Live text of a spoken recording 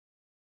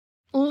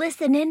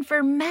Listen in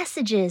for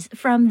messages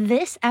from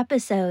this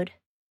episode.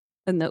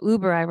 In the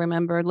Uber, I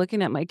remember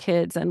looking at my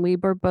kids and we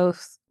were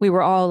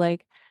all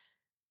like,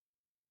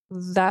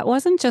 that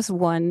wasn't just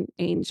one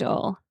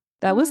angel.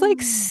 That was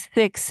like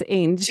 6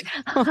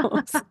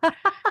 angels.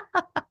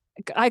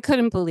 I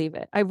couldn't believe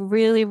it. I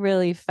really,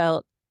 really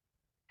felt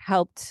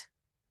helped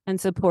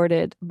and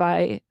supported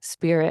by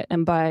spirit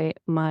and by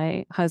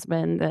my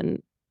husband.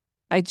 And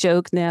I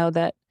joke now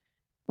that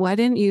why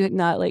didn't you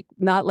not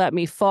let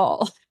me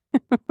fall?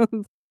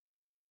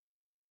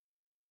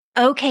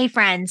 Okay,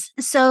 friends.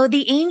 So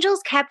the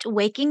angels kept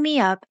waking me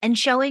up and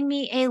showing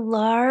me a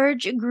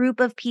large group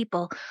of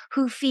people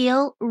who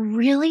feel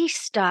really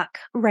stuck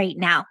right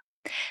now.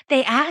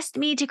 They asked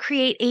me to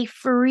create a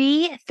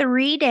free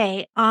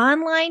 3-day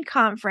online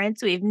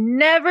conference. We've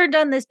never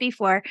done this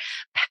before,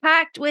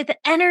 packed with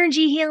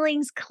energy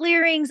healings,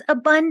 clearings,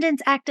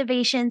 abundance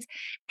activations,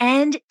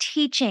 and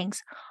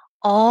teachings,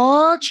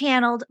 all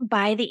channeled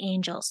by the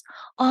angels,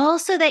 all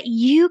so that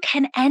you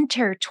can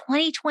enter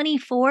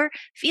 2024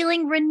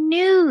 feeling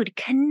renewed,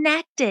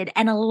 connected,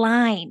 and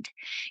aligned.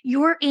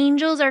 Your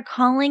angels are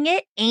calling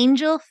it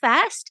Angel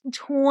Fest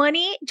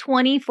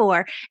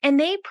 2024, and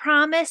they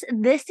promise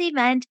this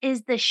event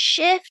is the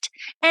shift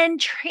and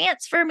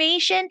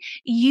transformation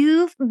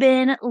you've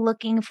been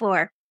looking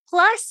for.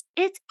 Plus,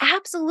 it's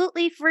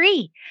absolutely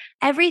free.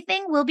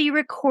 Everything will be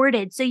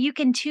recorded so you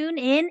can tune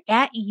in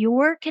at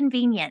your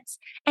convenience.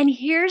 And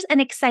here's an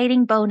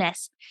exciting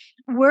bonus.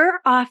 We're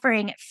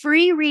offering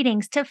free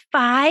readings to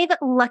 5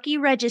 lucky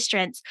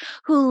registrants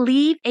who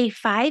leave a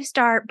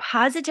 5-star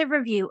positive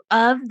review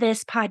of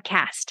this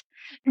podcast.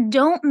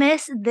 Don't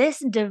miss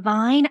this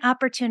divine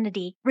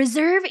opportunity.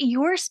 Reserve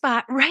your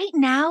spot right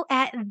now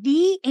at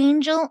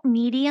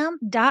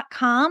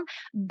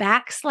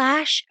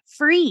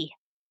theangelmedium.com/free.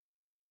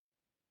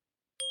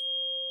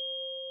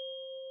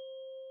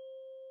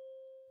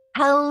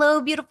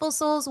 Hello, beautiful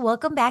souls.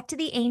 Welcome back to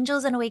the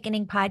Angels and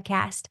Awakening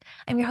podcast.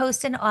 I'm your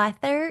host and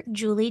author,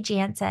 Julie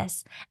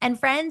Jancis. And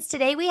friends,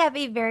 today we have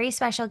a very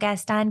special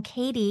guest on,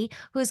 Katie,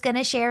 who's going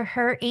to share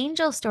her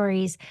angel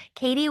stories.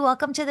 Katie,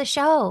 welcome to the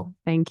show.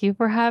 Thank you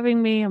for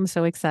having me. I'm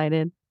so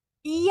excited.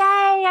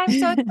 Yay, I'm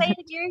so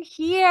excited you're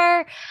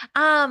here.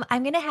 I'm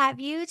going to have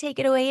you take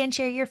it away and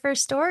share your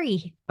first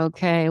story.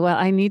 Okay, well,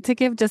 I need to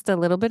give just a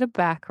little bit of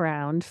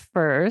background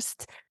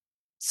first.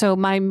 So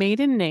my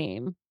maiden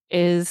name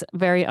is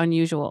very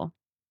unusual.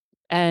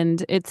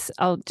 And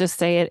I'll just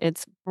say it,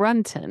 it's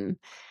Brunton.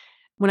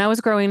 When I was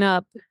growing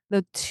up,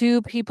 the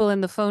 2 people in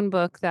the phone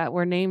book that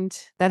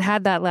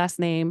had that last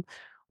name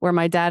were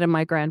my dad and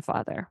my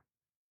grandfather.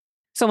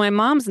 So my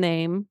mom's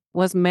name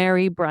was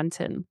Mary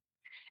Brunton.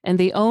 And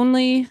the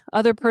only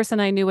other person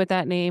I knew with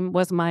that name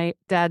was my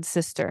dad's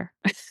sister.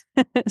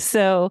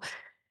 So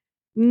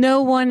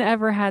no one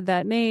ever had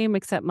that name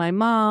except my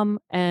mom.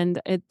 And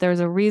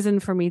there's a reason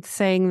for me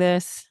saying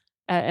this,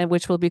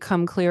 which will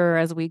become clearer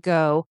as we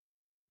go.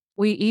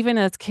 We, even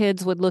as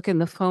kids, would look in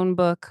the phone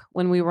book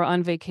when we were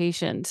on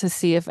vacation to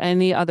see if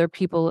any other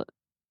people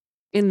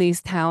in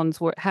these towns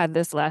had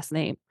this last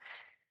name.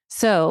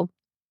 So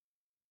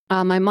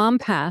my mom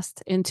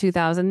passed in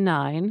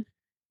 2009.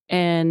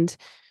 And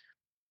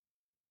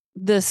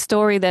the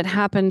story that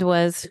happened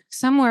was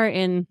somewhere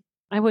in,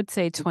 I would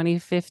say,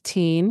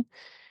 2015.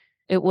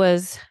 It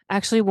was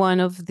actually one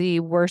of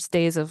the worst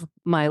days of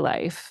my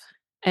life.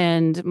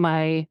 And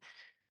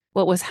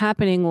what was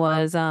happening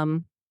was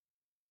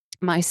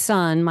my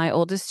son, my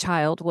oldest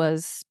child,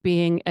 was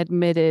being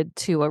admitted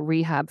to a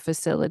rehab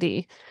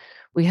facility.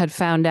 We had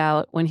found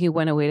out when he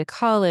went away to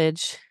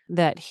college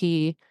that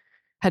he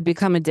had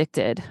become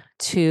addicted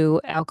to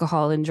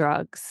alcohol and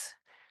drugs.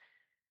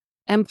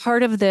 And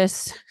part of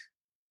this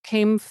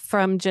came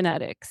from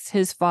genetics.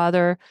 His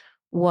father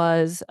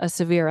was a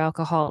severe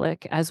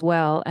alcoholic as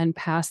well and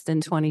passed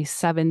in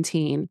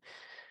 2017.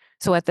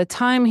 So at the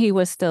time he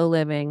was still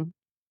living,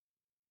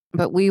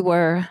 but we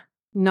were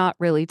not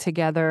really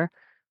together.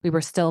 We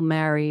were still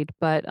married,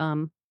 but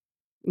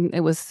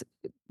it was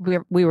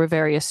we were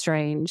very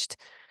estranged.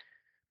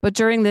 But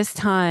during this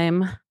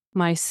time,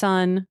 my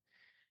son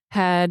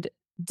had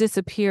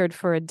disappeared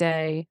for a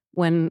day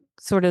when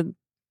sort of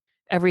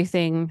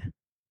everything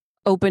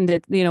opened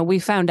it, we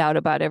found out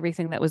about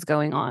everything that was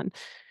going on.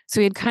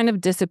 So he had kind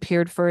of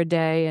disappeared for a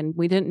day and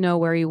we didn't know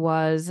where he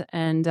was.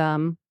 And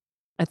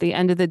at the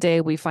end of the day,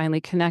 we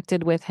finally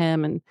connected with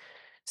him. And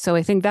so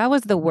I think that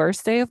was the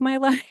worst day of my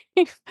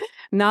life,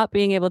 not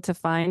being able to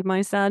find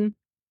my son.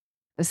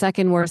 The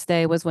second worst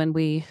day was when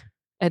we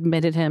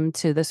admitted him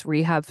to this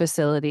rehab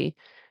facility.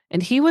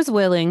 And he was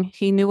willing.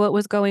 He knew what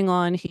was going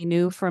on. He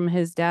knew from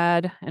his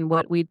dad and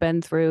what we'd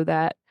been through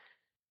that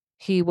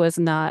he was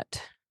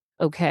not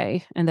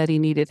okay and that he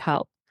needed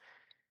help.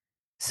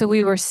 So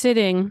we were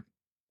sitting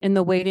in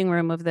the waiting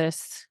room of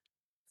this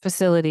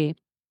facility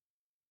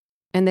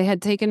and they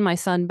had taken my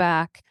son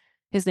back.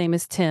 His name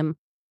is Tim,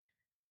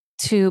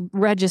 to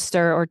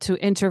register or to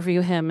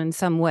interview him in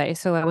some way.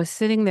 So I was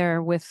sitting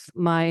there with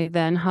my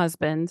then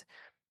husband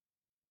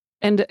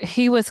and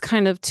he was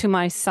kind of to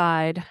my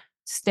side,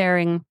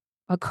 staring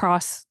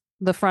across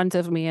the front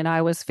of me and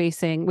I was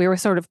facing, we were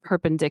sort of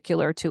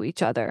perpendicular to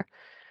each other.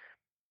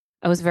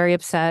 I was very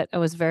upset. I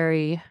was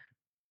very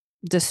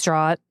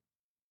distraught,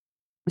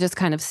 just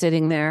kind of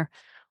sitting there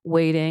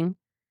waiting.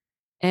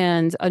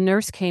 And a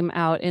nurse came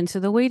out into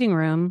the waiting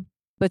room,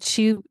 but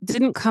she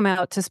didn't come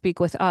out to speak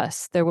with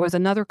us. There was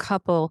another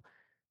couple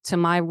to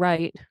my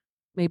right,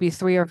 maybe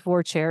 3 or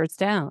 4 chairs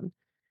down.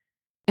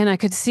 And I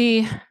could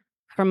see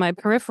from my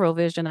peripheral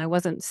vision, I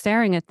wasn't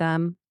staring at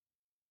them,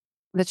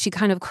 that she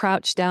kind of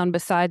crouched down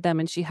beside them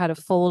and she had a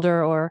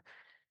folder or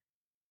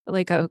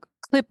like a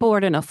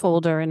clipboard and a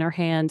folder in her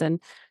hand. And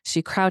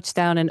she crouched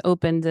down and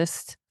opened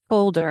this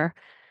folder.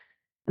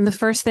 And the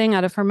first thing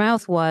out of her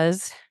mouth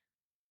was,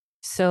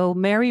 "So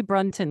Mary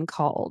Brunton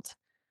called."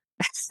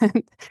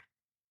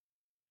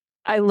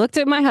 I looked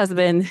at my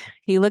husband,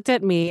 he looked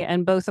at me,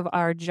 and both of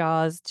our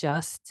jaws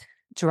just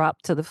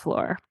dropped to the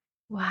floor.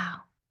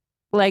 Wow.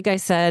 Like I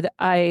said,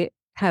 I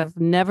have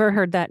never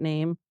heard that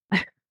name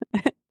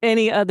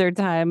any other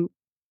time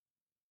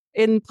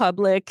in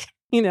public,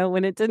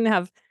 when it didn't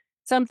have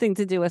something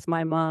to do with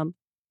my mom.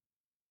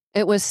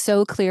 It was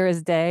so clear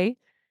as day.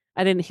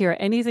 I didn't hear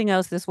anything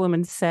else this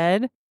woman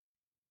said.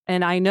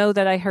 And I know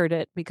that I heard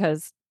it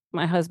because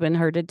my husband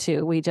heard it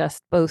too. We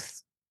just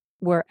both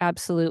were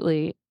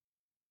absolutely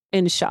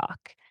in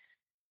shock.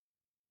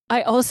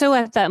 I also,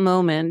 at that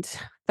moment,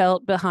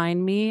 felt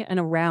behind me and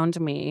around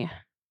me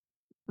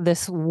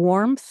this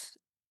warmth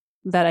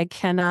that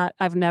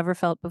I've never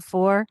felt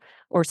before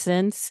or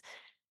since.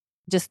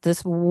 Just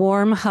this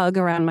warm hug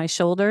around my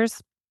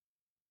shoulders.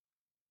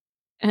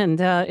 And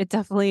it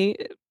definitely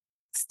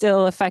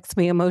still affects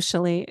me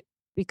emotionally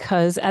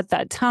because at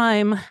that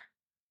time,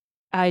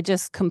 I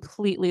just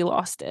completely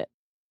lost it.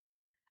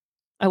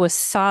 I was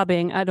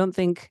sobbing. I don't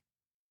think,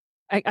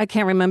 I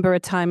can't remember a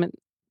time,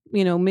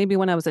 maybe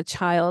when I was a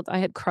child, I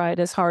had cried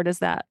as hard as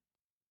that.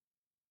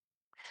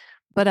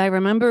 But I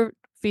remember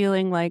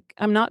feeling like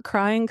I'm not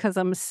crying because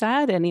I'm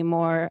sad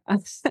anymore.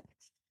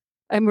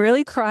 I'm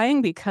really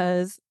crying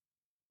because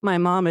my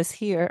mom is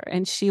here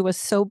and she was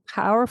so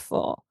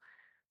powerful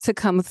to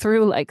come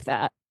through like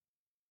that.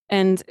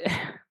 And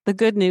the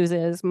good news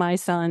is my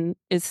son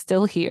is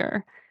still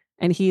here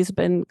and he's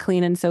been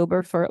clean and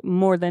sober for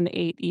more than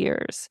 8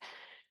 years.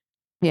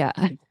 Yeah,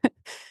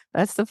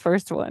 that's the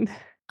first one.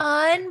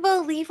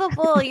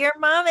 Unbelievable. Your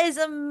mom is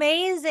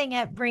amazing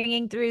at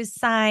bringing through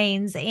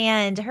signs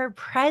and her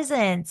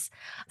presence.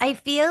 I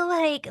feel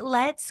like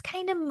let's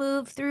kind of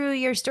move through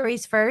your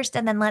stories first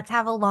and then let's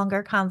have a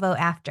longer convo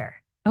after.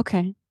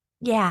 Okay.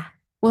 Yeah.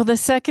 Well, the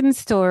second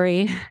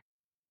story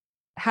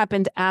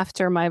happened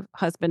after my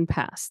husband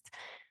passed.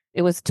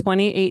 It was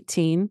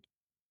 2018.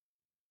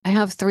 I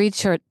have three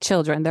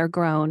children, they're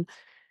grown,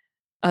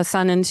 a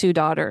son and 2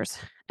 daughters.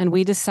 And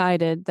we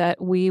decided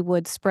that we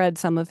would spread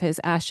some of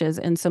his ashes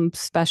in some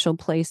special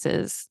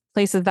places,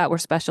 places that were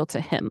special to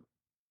him.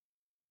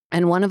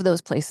 And one of those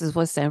places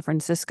was San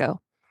Francisco.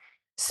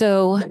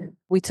 So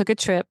we took a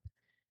trip.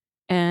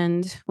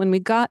 And when we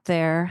got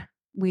there,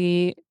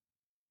 we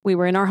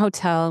were in our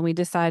hotel and we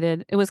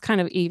decided it was kind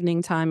of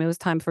evening time. It was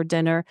time for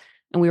dinner.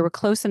 And we were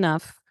close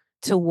enough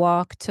to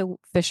walk to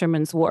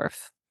Fisherman's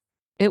Wharf.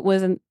 It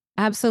was an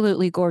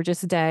absolutely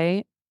gorgeous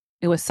day.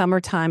 It was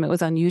summertime. It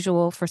was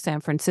unusual for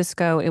San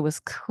Francisco. It was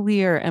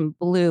clear and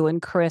blue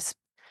and crisp.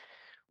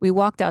 We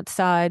walked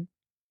outside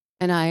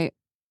and I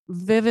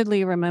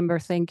vividly remember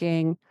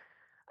thinking,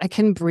 I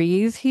can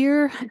breathe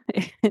here.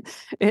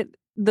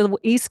 The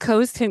East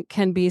Coast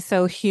can be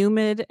so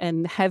humid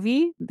and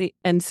heavy.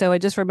 And so I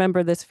just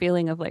remember this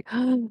feeling of like,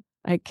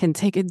 I can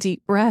take a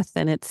deep breath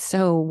and it's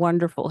so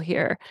wonderful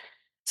here.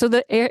 So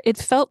the air, it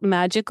felt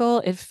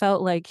magical.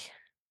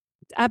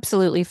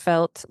 Absolutely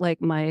felt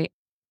like my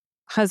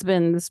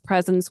husband's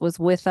presence was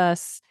with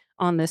us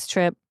on this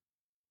trip.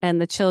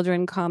 And the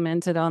children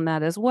commented on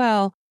that as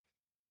well.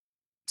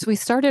 So we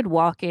started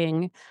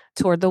walking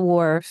toward the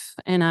wharf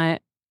and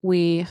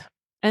we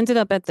ended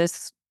up at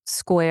this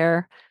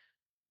square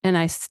and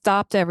I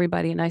stopped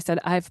everybody and I said,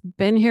 I've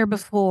been here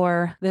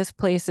before. This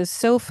place is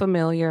so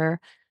familiar.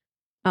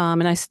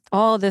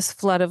 All this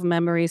flood of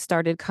memories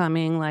started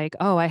coming like,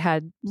 oh, I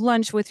had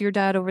lunch with your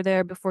dad over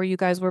there before you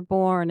guys were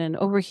born. And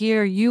over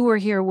here, you were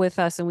here with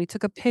us and we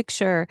took a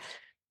picture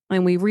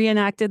and we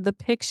reenacted the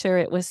picture.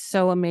 It was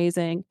so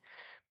amazing.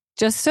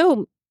 Just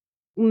so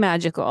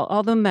magical.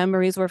 All the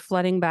memories were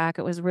flooding back.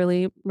 It was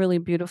really, really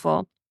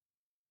beautiful.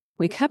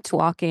 We kept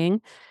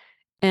walking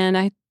and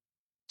I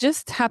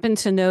just happened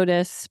to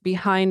notice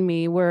behind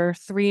me were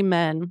 3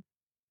 men,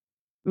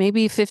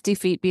 maybe 50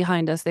 feet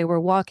behind us. They were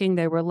walking,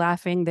 they were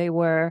laughing, they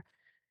were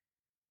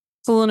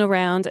fooling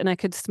around, and I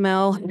could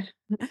smell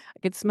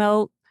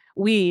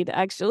weed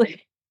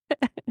actually.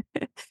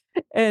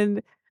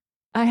 And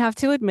I have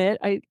to admit,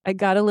 I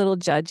got a little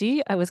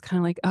judgy. I was kind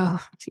of like, oh,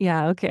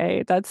 yeah,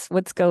 okay, that's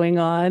what's going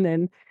on.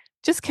 And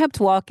just kept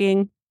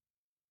walking.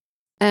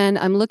 And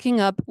I'm looking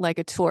up like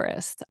a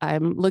tourist.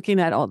 I'm looking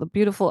at all the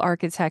beautiful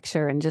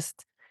architecture and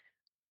just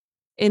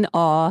in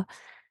awe.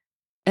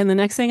 And the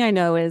next thing I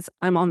know is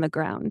I'm on the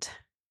ground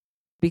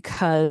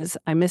because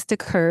I missed a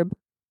curb,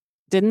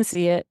 didn't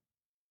see it.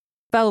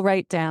 fell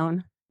right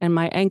down and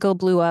my ankle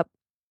blew up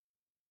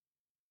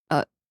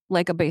uh,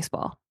 like a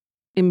baseball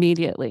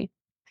immediately.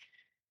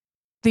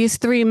 These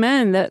three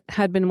men that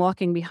had been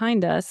walking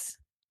behind us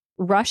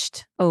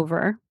rushed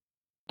over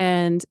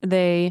and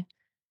they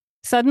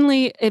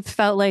suddenly it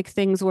felt like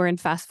things were in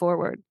fast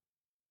forward.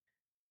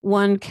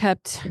 One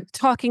kept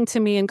talking to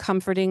me and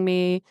comforting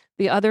me.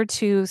 The other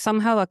two,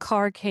 somehow a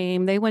car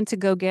came. They went to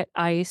go get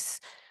ice.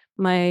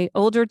 My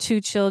older two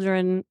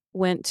children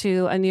went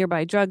to a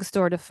nearby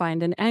drugstore to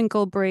find an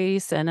ankle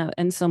brace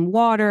and some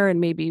water and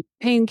maybe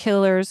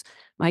painkillers.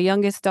 My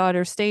youngest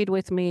daughter stayed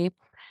with me,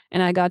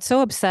 and I got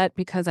so upset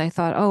because I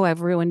thought, "Oh,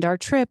 I've ruined our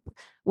trip.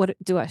 What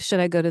do I should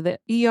I go to the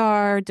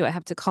ER? Do I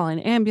have to call an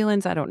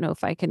ambulance? I don't know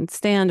if I can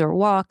stand or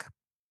walk."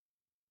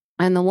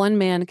 And the one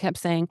man kept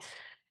saying,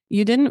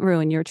 "You didn't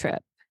ruin your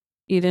trip.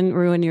 You didn't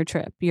ruin your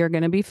trip. You're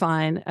gonna be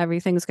fine.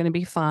 Everything's gonna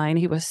be fine."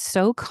 He was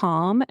so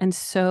calm and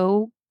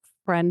so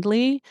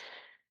friendly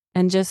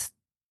and just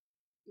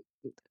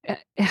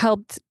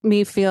helped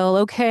me feel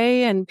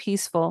okay and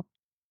peaceful.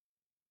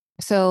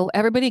 So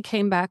everybody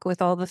came back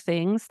with all the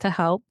things to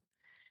help.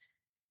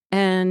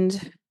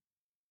 And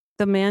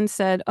the man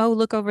said, "Oh,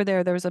 look over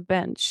there. There's a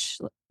bench.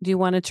 Do you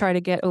want to try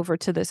to get over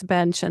to this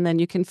bench and then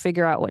you can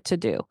figure out what to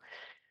do?"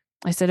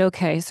 I said,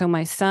 "Okay." So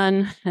my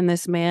son and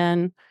this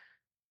man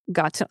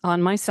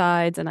on my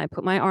sides and I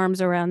put my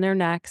arms around their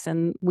necks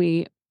and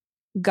we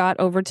got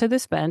over to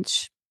this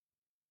bench,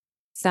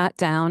 sat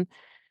down,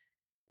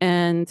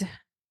 and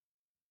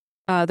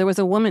there was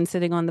a woman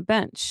sitting on the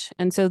bench.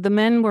 And so the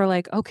men were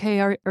like, "Okay,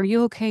 are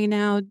you okay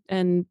now?"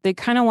 And they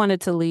kind of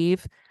wanted to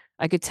leave.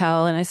 I could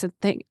tell. And I said,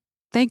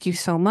 Thank you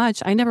so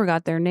much. I never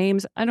got their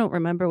names. I don't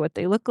remember what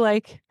they look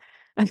like.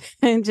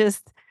 And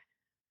just,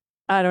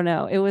 I don't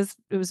know. It was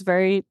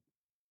very,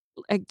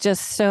 like,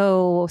 just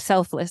so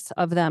selfless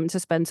of them to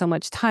spend so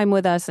much time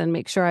with us and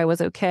make sure I was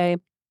okay.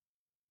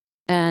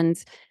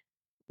 And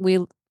we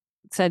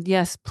said,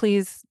 "Yes,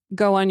 please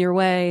go on your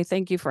way.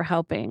 Thank you for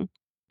helping."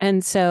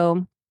 And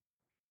so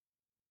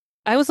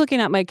I was looking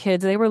at my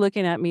kids, they were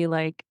looking at me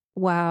like,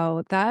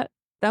 "Wow, that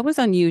was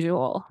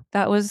unusual.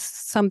 That was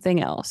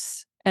something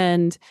else."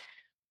 And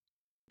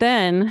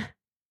then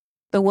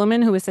the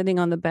woman who was sitting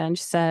on the bench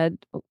said,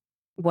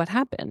 "What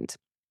happened?"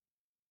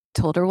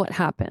 Told her what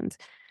happened.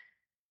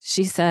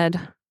 She said,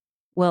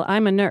 "Well,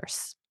 I'm a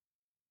nurse,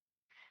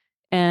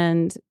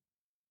 and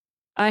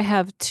I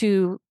have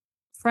two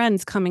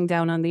friends coming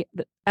down on the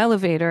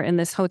elevator in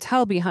this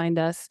hotel behind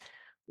us.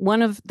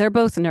 They're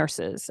both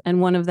nurses, and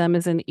one of them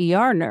is an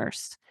ER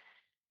nurse.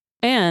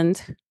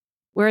 And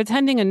we're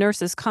attending a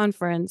nurses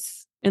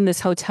conference in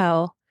this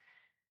hotel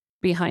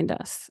behind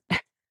us."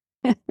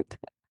 And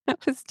I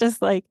was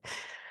just like,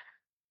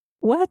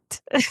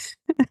 "What?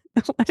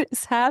 What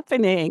is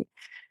happening?"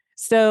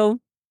 So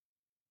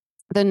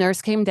the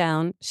nurse came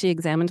down. She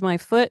examined my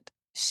foot.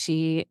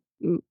 She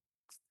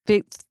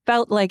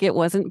felt like it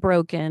wasn't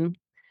broken.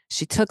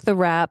 She took the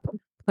wrap,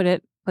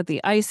 put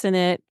the ice in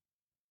it,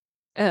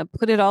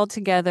 put it all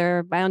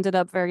together, bound it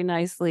up very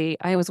nicely.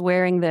 I was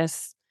wearing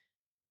this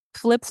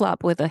flip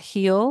flop with a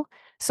heel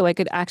so I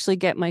could actually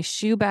get my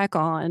shoe back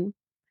on.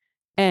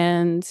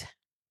 And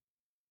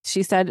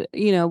she said,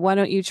 "Why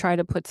don't you try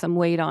to put some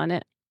weight on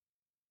it?"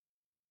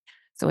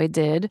 So I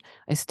did.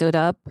 I stood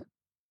up.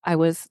 I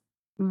was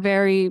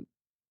very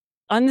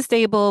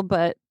unstable,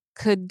 but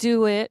could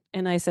do it.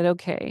 And I said,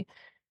 "Okay,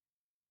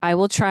 I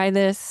will try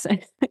this.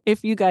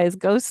 If you guys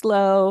go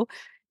slow,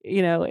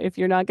 if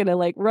you're not going to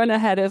like run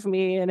ahead of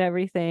me and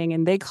everything."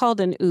 And they called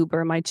an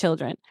Uber. My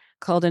children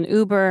called an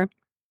Uber.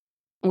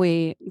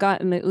 We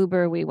got in the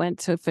Uber. We went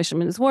to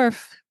Fisherman's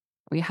Wharf.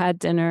 We had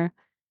dinner.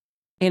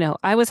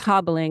 I was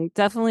hobbling,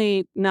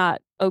 definitely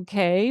not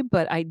okay,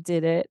 but I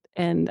did it,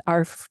 and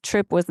our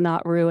trip was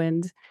not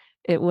ruined.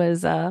 It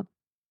was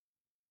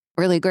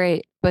really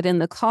great. But in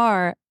the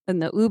car, in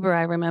the Uber,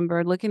 I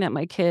remember looking at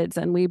my kids,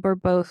 and we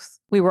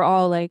were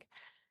all like,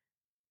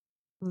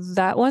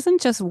 "That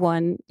wasn't just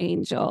one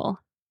angel.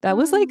 That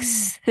was like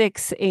Mm.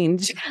 6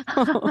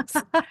 angels."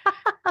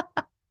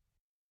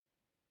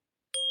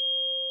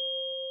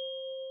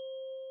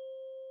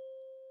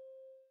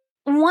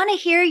 Want to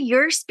hear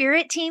your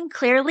spirit team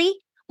clearly?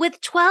 With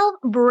 12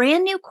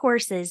 brand new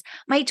courses,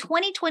 my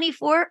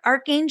 2024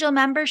 Archangel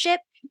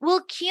membership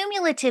will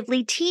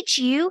cumulatively teach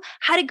you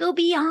how to go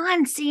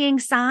beyond seeing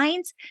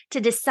signs to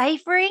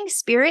deciphering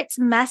spirit's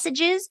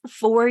messages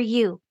for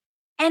you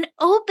and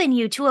open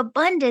you to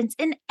abundance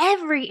in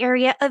every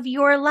area of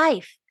your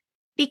life.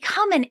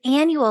 Become an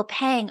annual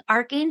paying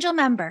Archangel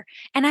member,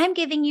 and I'm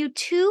giving you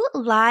 2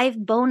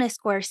 live bonus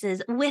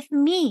courses with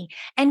me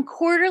and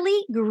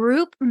quarterly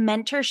group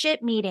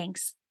mentorship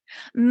meetings.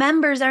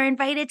 Members are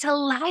invited to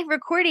live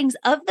recordings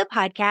of the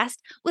podcast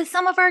with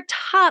some of our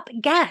top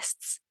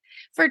guests.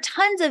 For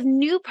tons of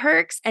new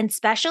perks and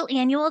special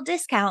annual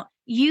discount,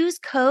 use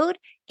code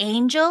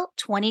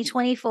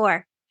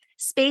ANGEL2024.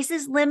 Space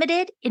is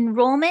limited.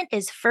 Enrollment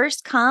is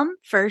first come,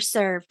 first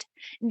served.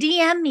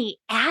 DM me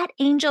at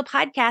Angel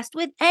Podcast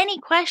with any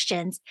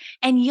questions,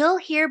 and you'll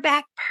hear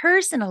back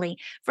personally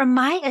from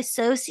my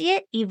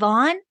associate,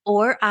 Yvonne,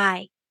 or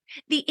I.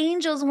 The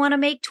Angels want to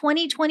make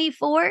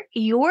 2024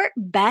 your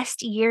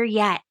best year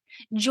yet.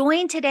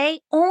 Join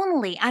today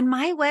only on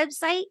my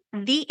website,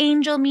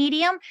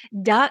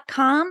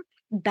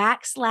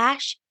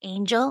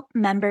 theangelmedium.com/angel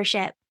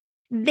membership.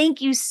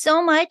 Thank you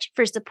so much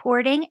for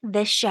supporting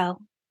this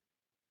show.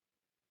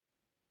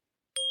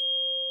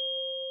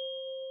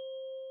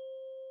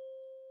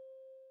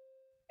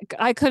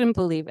 I couldn't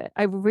believe it.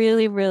 I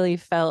really, really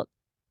felt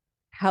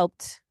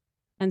helped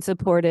and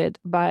supported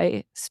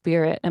by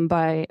spirit and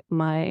by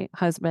my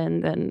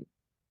husband. And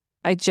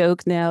I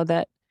joke now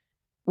that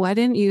why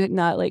didn't you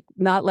not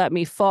let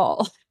me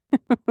fall?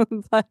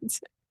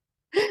 But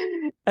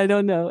I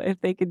don't know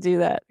if they could do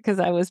that because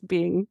I was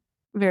being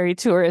very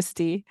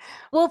touristy.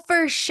 Well,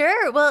 for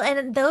sure. Well,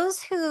 and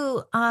those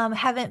who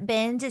haven't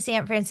been to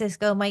San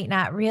Francisco might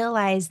not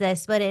realize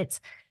this, but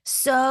it's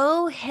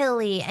so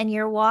hilly and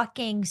you're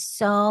walking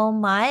so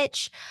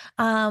much.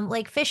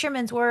 Like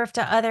Fisherman's Wharf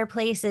to other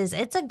places,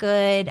 it's a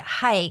good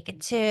hike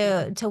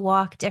to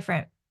walk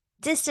different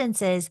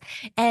distances,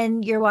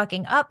 and you're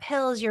walking up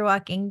hills, you're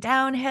walking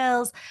down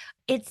hills.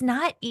 It's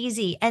not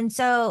easy. And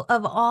so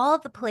of all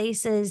the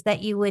places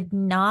that you would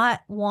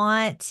not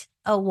want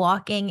a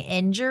walking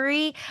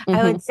injury, I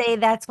Hmm. would say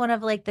that's one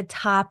of like the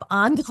top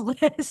on the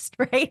list,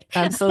 right?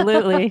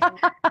 Absolutely.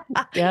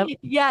 Yep.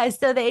 Yeah,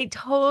 so they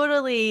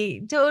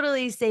totally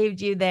saved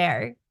you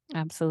there.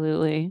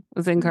 Absolutely. It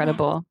was Yeah.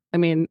 incredible. I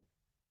mean,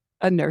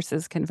 a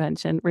nurses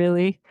convention,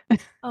 really.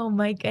 Oh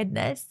my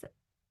goodness.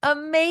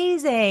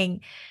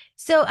 Amazing.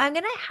 So I'm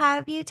gonna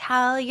have you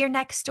tell your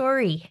next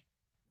story.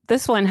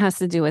 This one has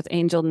to do with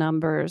angel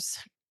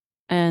numbers.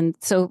 And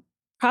so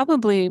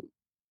probably,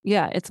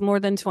 yeah, it's more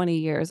than 20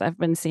 years I've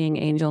been seeing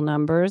angel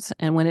numbers.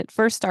 And when it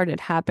first started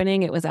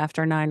happening, it was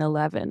after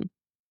 9/11.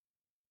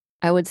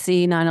 I would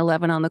see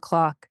 9/11 on the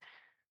clock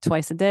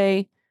twice a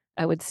day.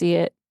 I would see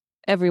it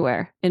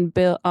everywhere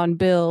on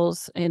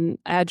bills, in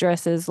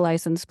addresses,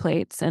 license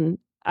plates. And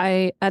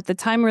I, at the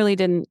time, really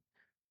didn't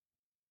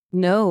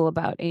know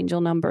about angel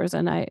numbers.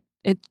 And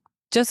it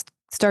just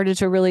started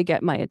to really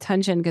get my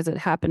attention because it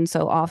happened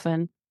so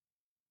often.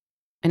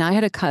 And I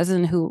had a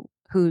cousin who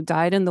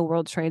died in the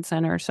World Trade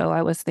Center, so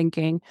I was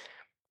thinking,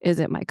 is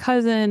it my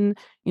cousin?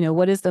 You know,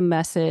 what is the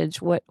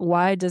message?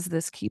 Why does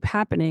this keep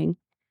happening?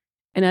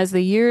 And as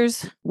the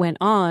years went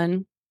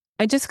on,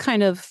 I just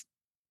kind of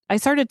I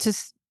started to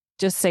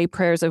just say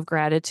prayers of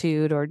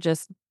gratitude or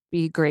just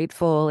be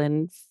grateful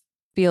and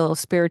feel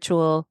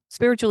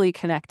spiritually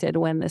connected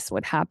when this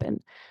would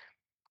happen.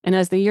 And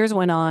as the years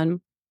went on,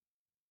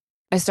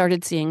 I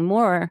started seeing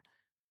more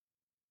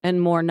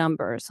and more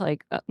numbers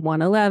like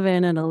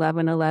 111 and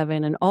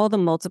 1111 and all the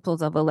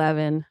multiples of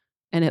 11,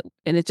 and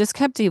it just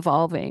kept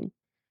evolving.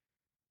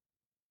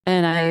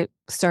 And I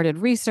started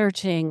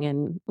researching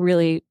and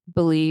really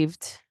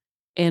believed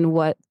in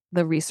what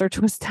the research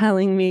was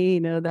telling me,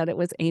 that it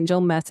was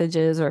angel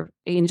messages or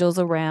angels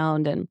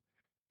around. And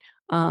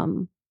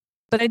um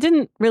but I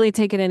didn't really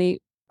take it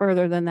any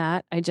further than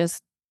that. I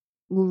just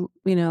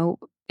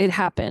it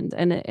happened,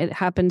 and it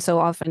happened so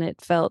often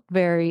it felt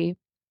very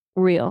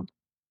real.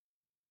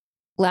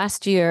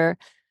 Last year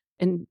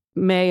in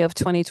May of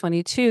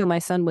 2022, my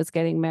son was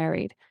getting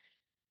married.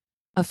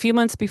 A few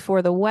months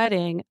before the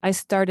wedding, I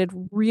started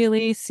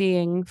really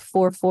seeing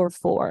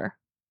 444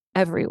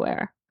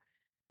 everywhere.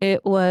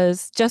 It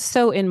was just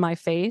so in my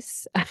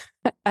face.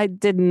 I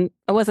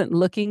wasn't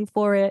looking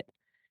for it.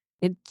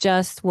 It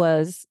just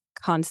was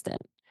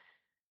constant.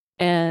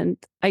 And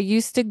I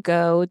used to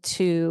go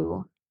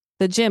to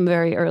the gym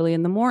very early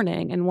in the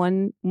morning. And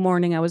one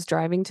morning I was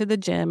driving to the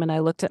gym and I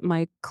looked at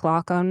my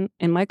clock on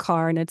in my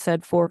car and it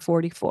said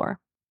 444.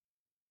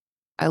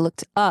 I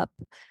looked up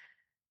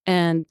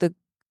and the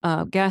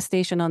gas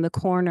station on the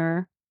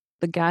corner,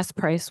 the gas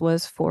price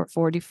was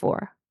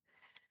 444.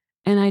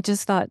 And I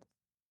just thought,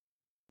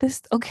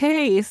 this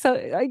okay, so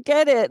I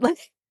get it. Like,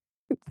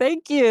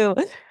 thank you.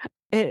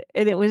 And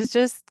it was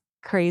just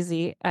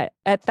crazy.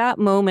 At that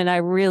moment, I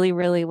really,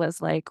 really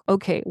was like,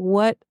 okay,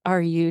 what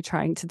are you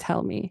trying to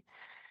tell me?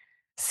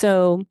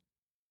 So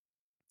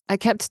I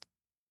kept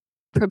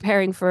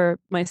preparing for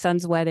my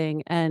son's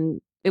wedding, and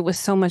it was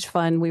so much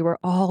fun. We were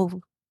all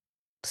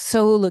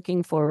so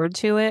looking forward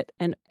to it,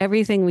 and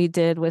everything we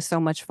did was so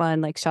much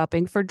fun, like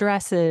shopping for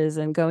dresses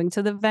and going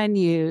to the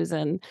venues.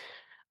 And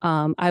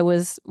I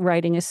was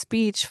writing a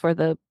speech for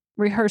the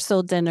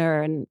rehearsal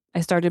dinner, and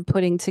I started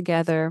putting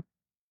together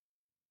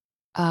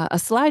a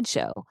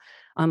slideshow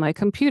on my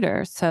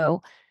computer.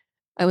 So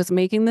I was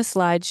making the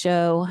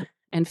slideshow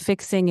and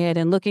fixing it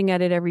and looking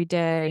at it every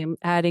day and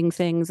adding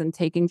things and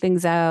taking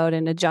things out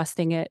and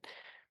adjusting it.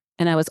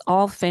 And I was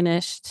all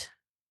finished,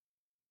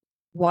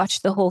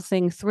 watched the whole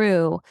thing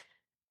through,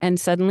 and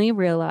suddenly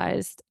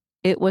realized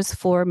it was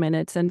 4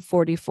 minutes and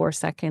 44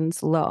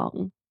 seconds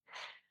long.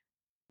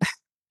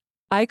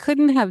 I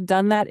couldn't have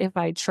done that if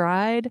I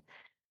tried.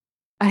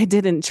 I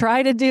didn't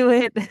try to do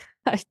it.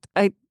 I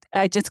I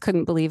I just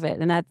couldn't believe it.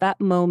 And at that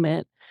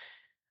moment,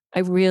 I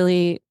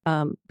really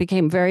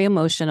became very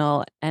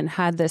emotional and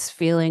had this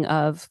feeling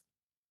of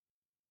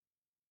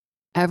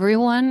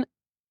everyone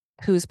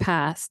who's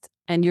passed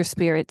and your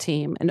spirit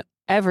team and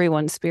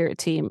everyone's spirit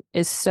team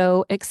is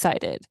so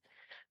excited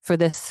for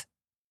this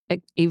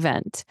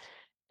event,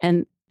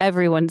 and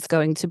everyone's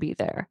going to be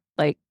there.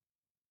 Like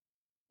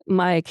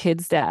my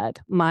kid's dad,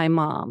 my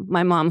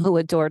mom who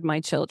adored my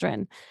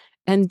children,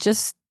 and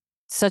just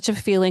such a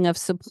feeling of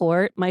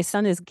support. My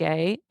son is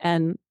gay,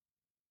 and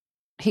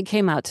he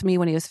came out to me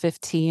when he was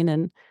 15.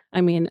 And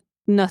I mean,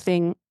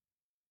 nothing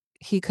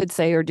he could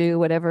say or do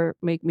would ever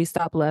make me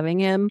stop loving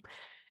him.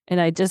 And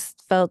I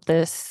just felt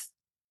this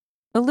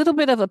a little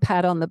bit of a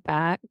pat on the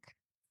back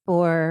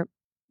for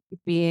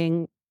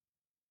being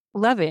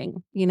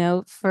loving,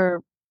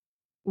 for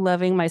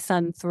loving my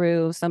son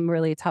through some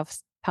really tough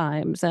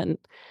times. And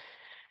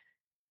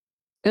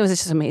it was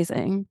just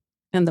amazing.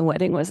 And the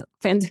wedding was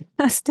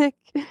fantastic.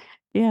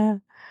 Yeah.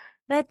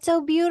 That's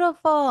so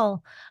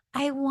beautiful.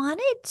 I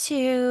wanted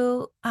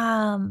to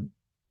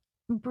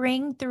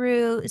bring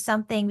through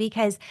something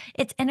because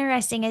it's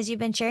interesting as you've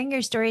been sharing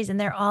your stories and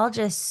they're all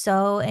just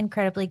so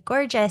incredibly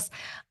gorgeous.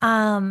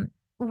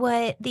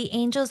 What the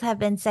angels have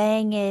been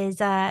saying is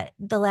the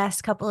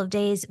last couple of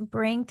days,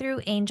 bring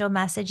through angel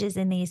messages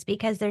in these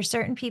because there's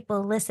certain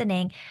people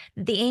listening.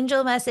 The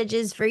angel message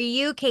is for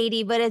you,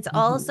 Katie, but it's Mhm.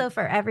 also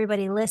for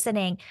everybody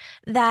listening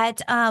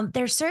that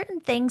there's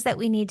certain things that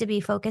we need to be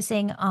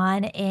focusing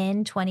on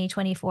in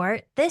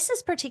 2024. This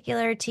is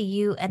particular to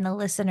you and the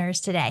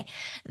listeners today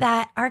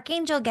that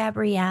Archangel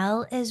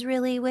Gabrielle is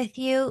really with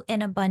you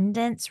in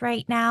abundance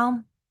right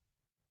now.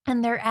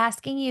 And they're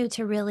asking you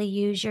to really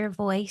use your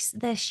voice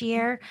this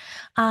year.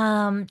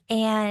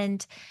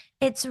 And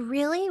it's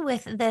really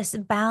with this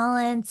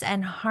balance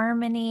and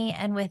harmony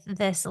and with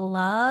this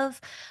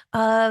love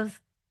of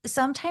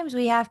sometimes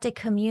we have to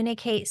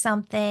communicate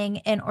something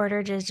in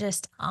order to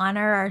just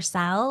honor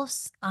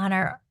ourselves,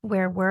 honor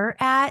where we're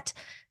at.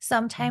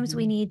 Sometimes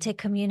we Mhm. need to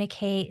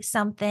communicate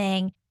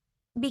something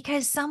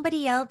because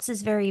somebody else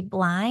is very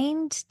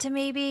blind to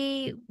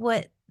maybe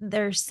what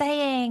they're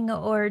saying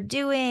or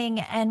doing,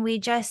 and we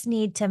just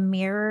need to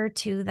mirror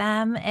to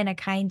them in a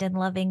kind and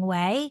loving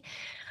way.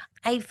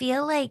 I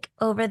feel like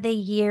over the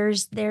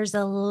years, there's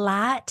a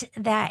lot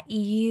that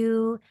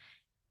you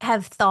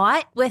have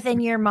thought within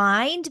your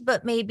mind,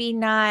 but maybe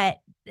not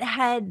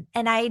had.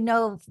 And I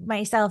know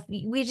myself,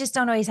 we just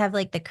don't always have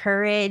like the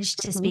courage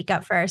to Mhm. speak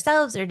up for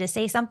ourselves or to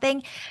say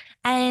something.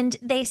 And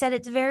they said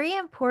it's very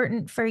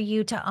important for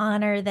you to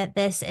honor that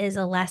this is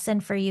a lesson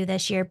for you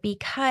this year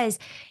because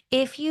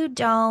if you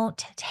don't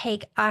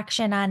take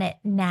action on it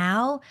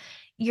now,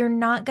 you're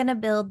not going to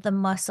build the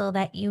muscle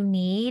that you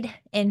need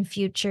in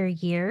future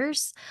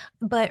years.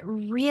 But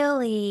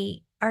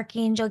really,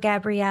 Archangel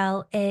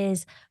Gabrielle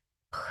is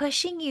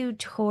pushing you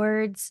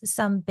towards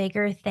some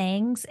bigger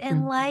things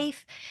in Mhm.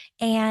 life.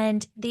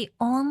 And the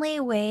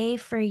only way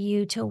for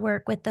you to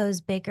work with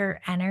those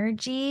bigger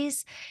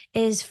energies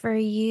is for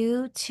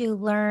you to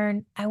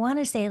learn, I want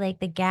to say, like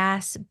the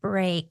gas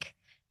brake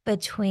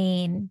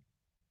between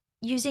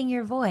using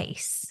your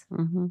voice.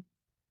 Mhm.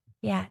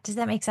 Yeah. Does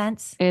that make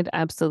sense? It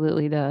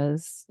absolutely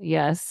does.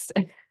 Yes.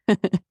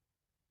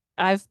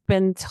 I've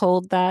been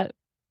told that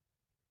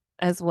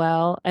as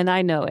well, and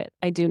I know it.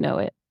 I do know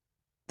it.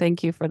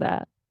 Thank you for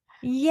that.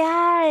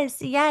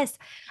 Yes. Yes.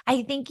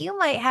 I think you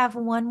might have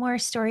one more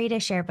story to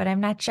share, but I'm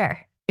not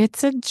sure.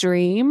 It's a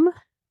dream.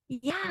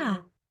 Yeah.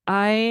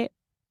 I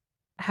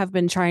have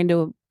been trying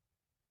to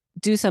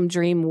do some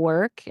dream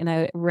work, and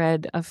I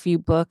read a few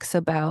books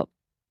about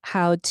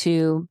how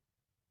to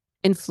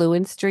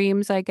influence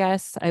dreams, I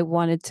guess. I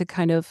wanted to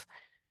kind of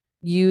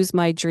use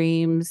my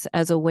dreams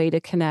as a way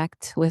to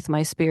connect with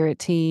my spirit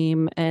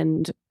team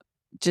and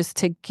just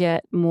to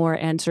get more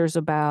answers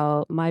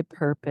about my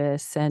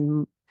purpose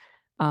and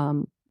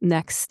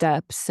next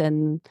steps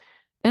and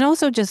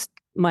also just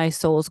my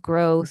soul's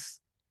growth.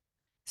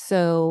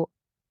 So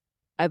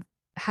I've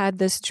had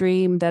this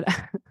dream that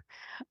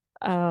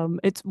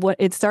it's what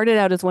it started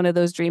out as one of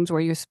those dreams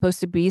where you're supposed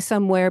to be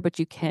somewhere but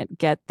you can't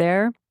get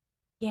there.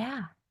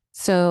 Yeah.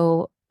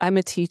 So I'm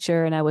a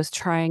teacher and I was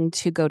trying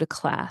to go to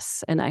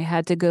class and I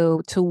had to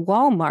go to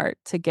Walmart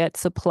to get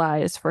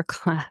supplies for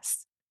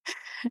class.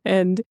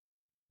 And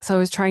so I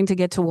was trying to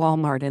get to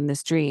Walmart in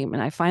this dream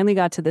and I finally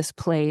got to this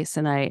place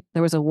and I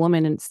there was a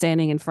woman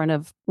standing in front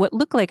of what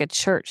looked like a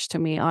church to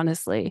me,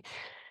 honestly.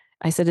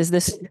 I said, "Is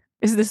this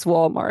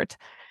Walmart?"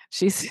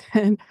 She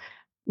said,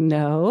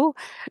 "No."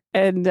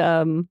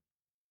 And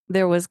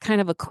there was kind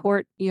of a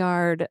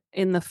courtyard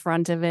in the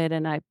front of it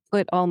and I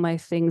put all my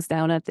things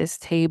down at this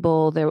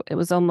table. There it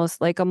was almost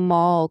like a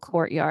mall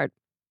courtyard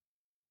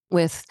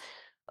with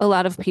a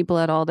lot of people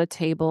at all the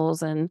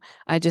tables and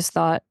I just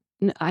thought,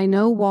 I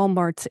know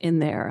Walmart's in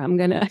there. I'm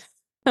going to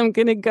I'm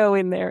going to go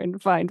in there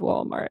and find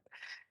Walmart."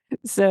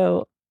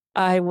 So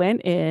I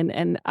went in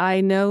and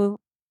I know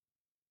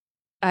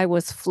I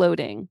was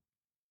floating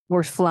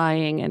were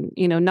flying and,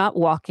 not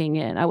walking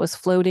in. I was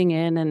floating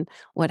in. And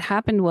what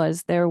happened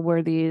was there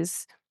were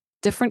these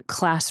different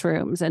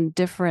classrooms and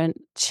different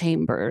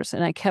chambers.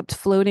 And I kept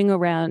floating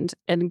around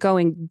and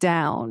going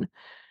down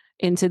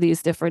into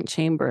these different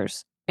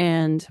chambers.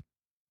 And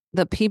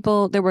the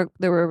people, there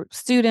were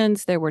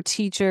students, there were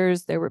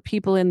teachers, there were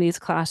people in these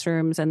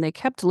classrooms, and they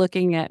kept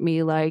looking at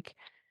me like,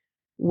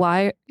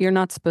 why you're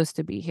not supposed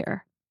to be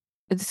here.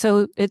 It's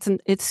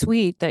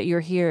sweet that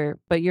you're here,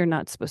 but you're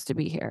not supposed to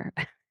be here.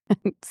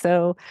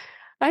 So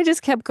I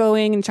just kept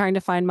going and trying to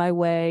find my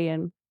way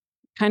and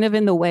kind of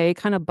in the way,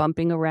 kind of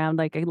bumping around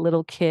like a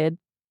little kid.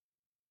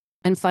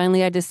 And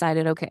finally I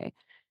decided, okay,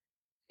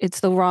 it's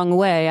the wrong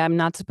way. I'm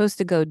not supposed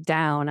to go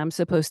down. I'm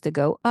supposed to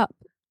go up.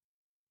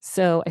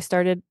 So I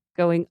started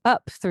going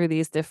up through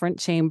these different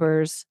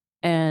chambers.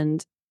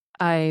 And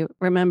I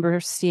remember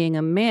seeing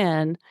a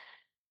man,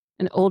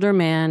 an older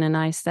man, and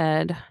I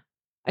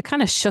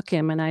kind of shook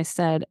him and I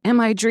said, "Am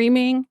I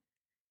dreaming?"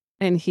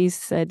 And he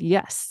said,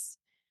 "Yes."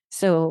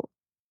 So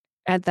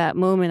at that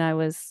moment, I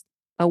was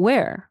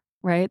aware,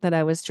 right, that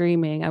I was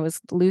dreaming. I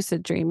was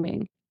lucid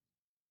dreaming.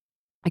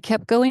 I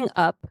kept going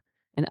up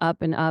and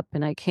up and up,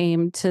 and I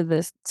came to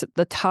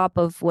the top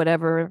of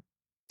whatever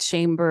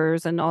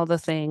chambers and all the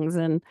things.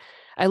 And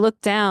I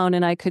looked down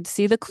and I could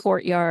see the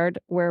courtyard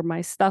where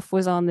my stuff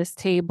was on this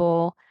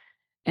table.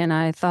 And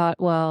I thought,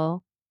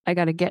 well, I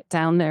got to get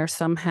down there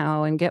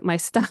somehow and get my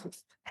stuff.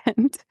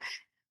 and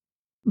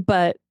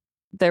but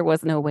there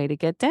was no way to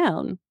get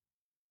down.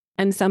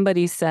 And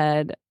somebody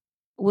said,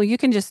 "Well, you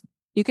can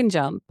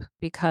jump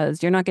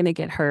because you're not going to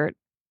get hurt."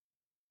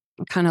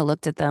 I kind of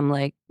looked at them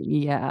like,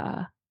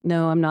 "Yeah,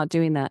 no, I'm not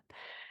doing that."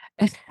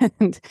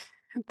 And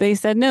they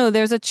said, "No,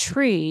 there's a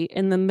tree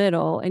in the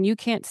middle and you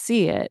can't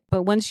see it,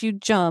 but once you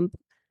jump,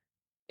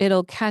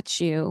 it'll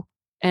catch you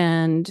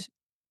and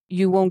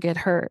you won't get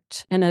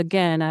hurt." And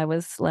again, I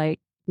was like,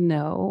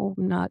 "No,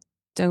 I'm not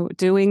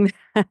doing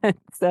that."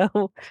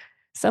 So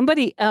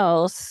somebody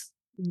else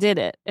did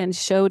it and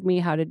showed me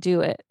how to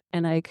do it.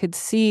 And I could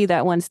see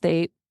that once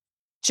they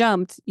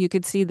jumped, you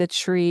could see the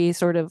tree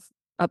sort of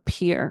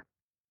appear.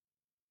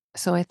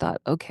 So I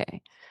thought,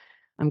 okay,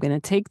 I'm going to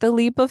take the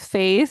leap of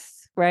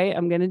faith, right?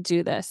 I'm going to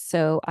do this.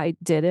 So I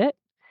did it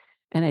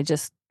and I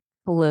just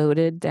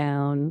floated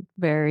down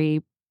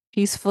very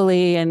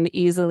peacefully and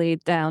easily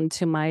down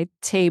to my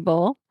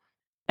table.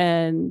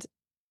 And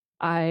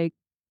I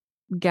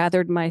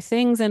gathered my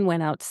things and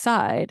went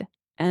outside.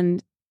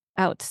 And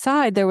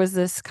outside, there was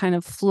this kind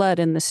of flood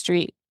in the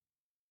street.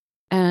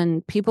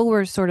 And people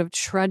were sort of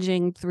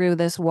trudging through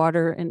this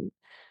water in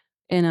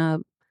a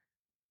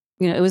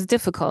it was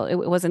difficult. It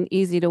wasn't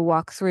easy to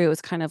walk through. It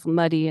was kind of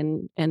muddy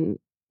and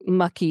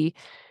mucky.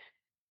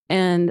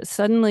 And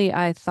suddenly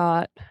I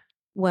thought,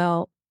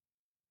 well,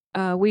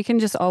 we can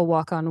just all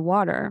walk on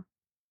water.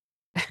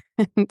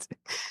 And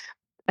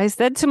I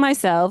said to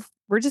myself,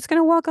 we're just going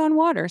to walk on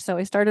water. So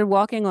I started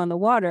walking on the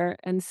water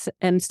and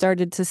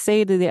started to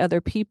say to the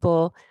other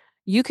people,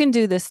 you can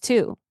do this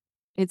too.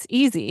 It's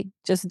easy.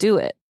 Just do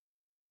it.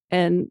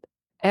 And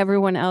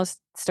everyone else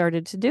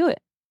started to do it.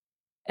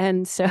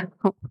 And so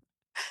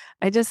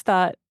I just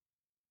thought,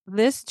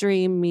 this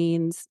dream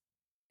means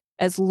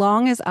as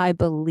long as I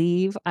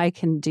believe I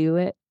can do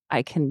it,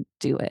 I can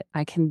do it.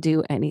 I can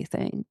do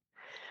anything.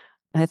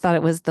 And I thought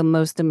it was the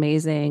most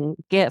amazing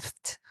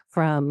gift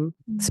from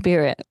Mm.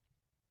 spirit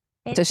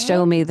It to is.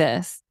 show me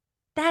this.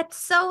 That's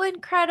so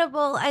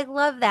incredible. I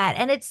love that.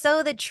 And it's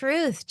so the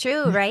truth,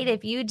 true, right?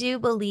 If you do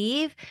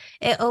believe,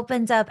 it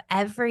opens up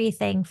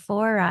everything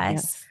for us.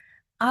 Yes.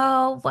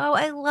 Oh, wow.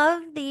 I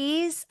love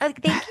these.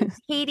 Thank you,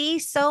 Katie,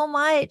 so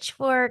much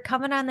for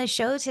coming on the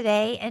show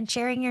today and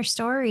sharing your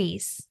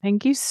stories.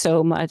 Thank you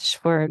so much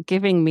for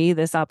giving me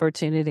this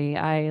opportunity.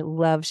 I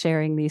love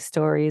sharing these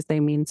stories. They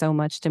mean so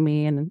much to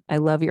me. And I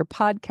love your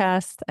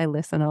podcast. I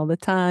listen all the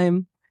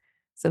time.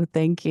 So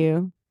thank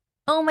you.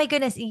 Oh my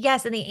goodness.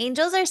 Yes. And the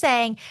angels are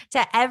saying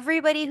to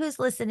everybody who's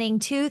listening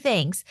two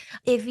things.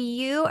 If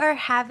you are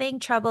having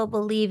trouble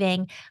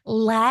believing,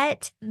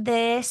 let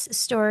this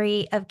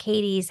story of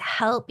Katie's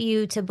help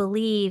you to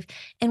believe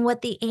in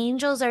what the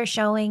angels are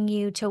showing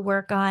you to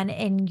work on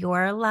in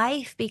your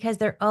life, because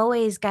they're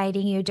always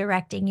guiding you,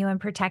 directing you, and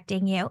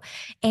protecting you.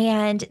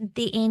 And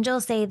the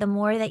angels say the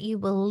more that you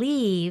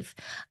believe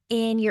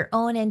in your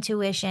own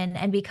intuition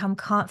and become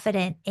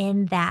confident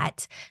in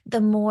that, the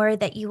more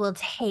that you will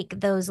take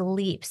those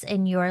leaps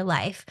in your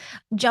life.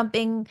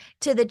 Jumping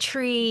to the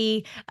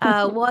tree,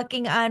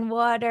 walking on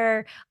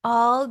water,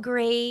 all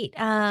great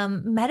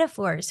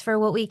metaphors for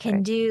what we can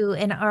Right. do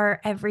in our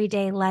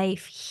everyday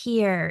life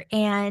here.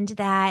 And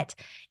that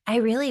I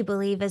really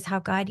believe is how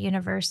God,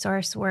 universe,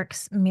 source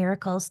works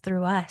miracles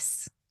through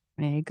us.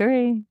 I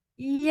agree.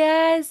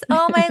 Yes.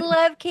 Oh, my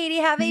love, Katie.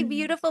 Have a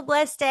beautiful,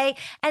 blessed day.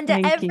 And to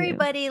Thank you.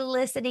 everybody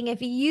listening,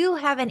 if you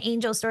have an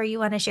angel story you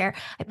want to share,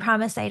 I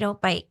promise I don't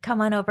bite. Come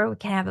on over. We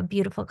can have a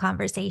beautiful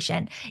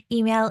conversation.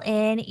 Email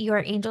in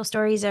your angel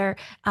stories or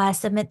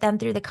submit them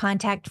through the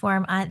contact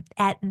form at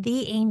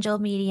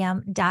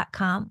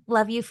theangelmedium.com.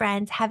 Love you,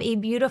 friends. Have a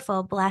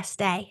beautiful, blessed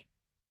day.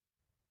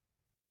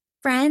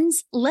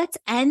 Friends, let's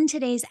end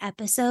today's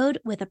episode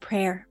with a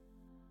prayer.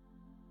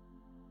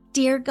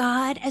 Dear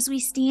God, as we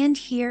stand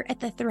here at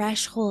the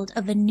threshold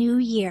of a new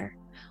year,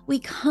 we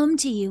come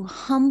to you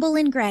humble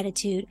in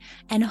gratitude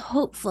and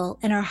hopeful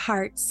in our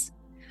hearts.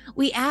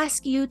 We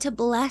ask you to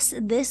bless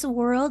this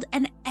world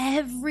and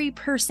every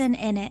person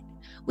in it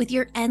with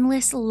your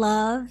endless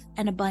love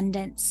and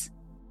abundance.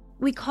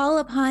 We call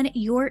upon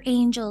your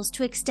angels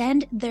to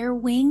extend their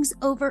wings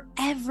over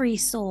every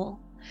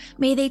soul.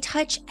 May they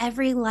touch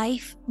every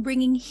life,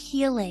 bringing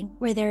healing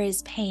where there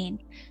is pain,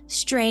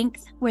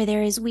 strength where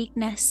there is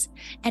weakness,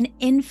 and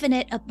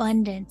infinite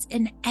abundance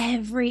in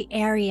every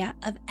area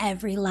of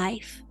every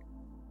life.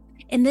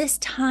 In this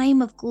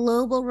time of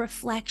global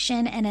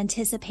reflection and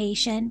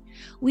anticipation,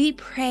 we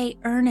pray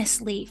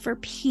earnestly for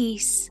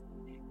peace,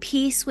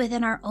 peace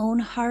within our own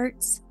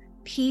hearts,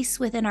 peace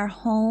within our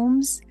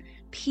homes,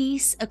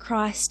 peace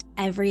across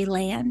every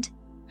land.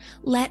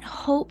 Let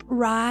hope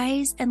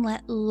rise and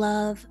let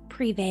love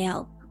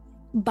prevail,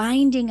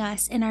 binding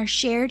us in our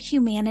shared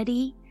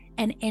humanity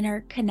and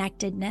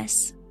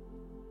interconnectedness.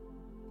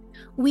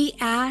 We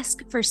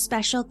ask for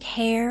special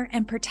care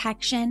and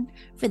protection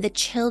for the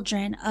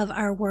children of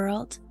our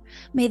world.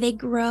 May they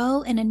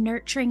grow in a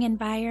nurturing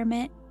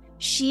environment,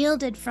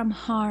 shielded from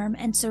harm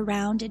and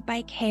surrounded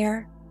by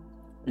care.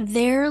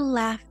 Their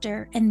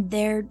laughter and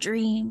their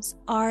dreams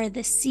are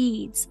the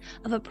seeds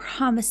of a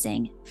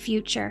promising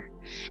future,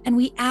 and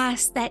we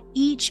ask that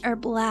each are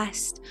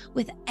blessed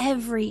with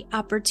every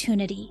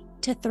opportunity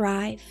to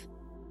thrive.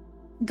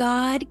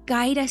 God,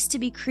 guide us to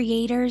be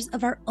creators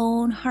of our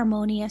own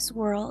harmonious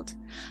world.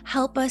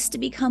 Help us to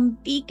become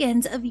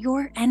beacons of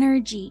your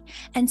energy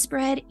and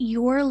spread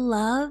your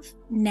love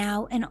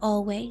now and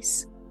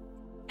always.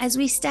 As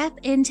we step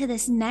into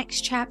this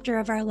next chapter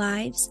of our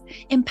lives,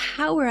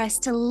 empower us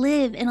to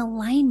live in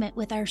alignment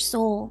with our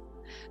soul,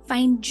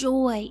 find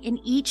joy in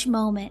each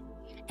moment,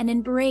 and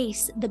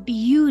embrace the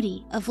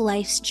beauty of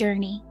life's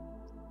journey.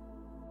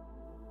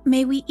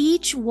 May we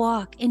each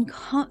walk in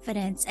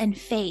confidence and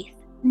faith,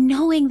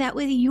 knowing that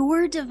with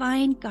your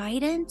divine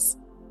guidance,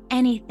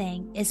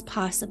 anything is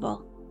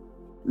possible.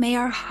 May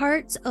our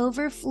hearts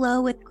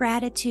overflow with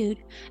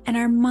gratitude and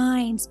our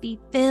minds be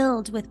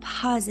filled with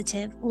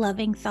positive,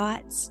 loving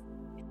thoughts.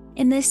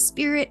 In this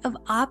spirit of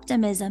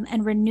optimism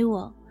and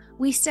renewal,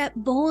 we step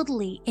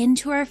boldly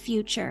into our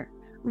future,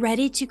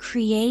 ready to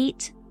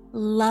create,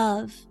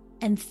 love,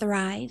 and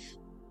thrive.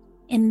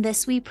 In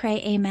this we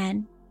pray,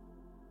 amen.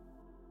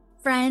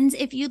 Friends,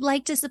 if you'd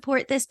like to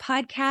support this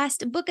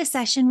podcast, book a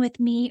session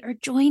with me or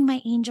join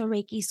my Angel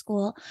Reiki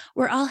School,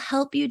 where I'll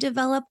help you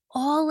develop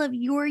all of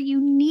your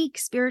unique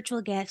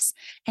spiritual gifts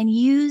and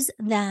use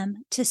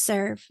them to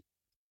serve.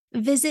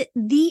 Visit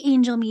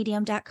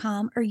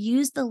theangelmedium.com or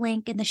use the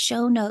link in the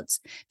show notes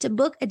to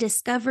book a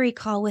discovery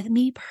call with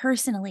me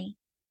personally.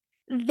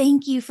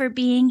 Thank you for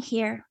being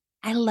here.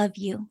 I love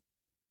you.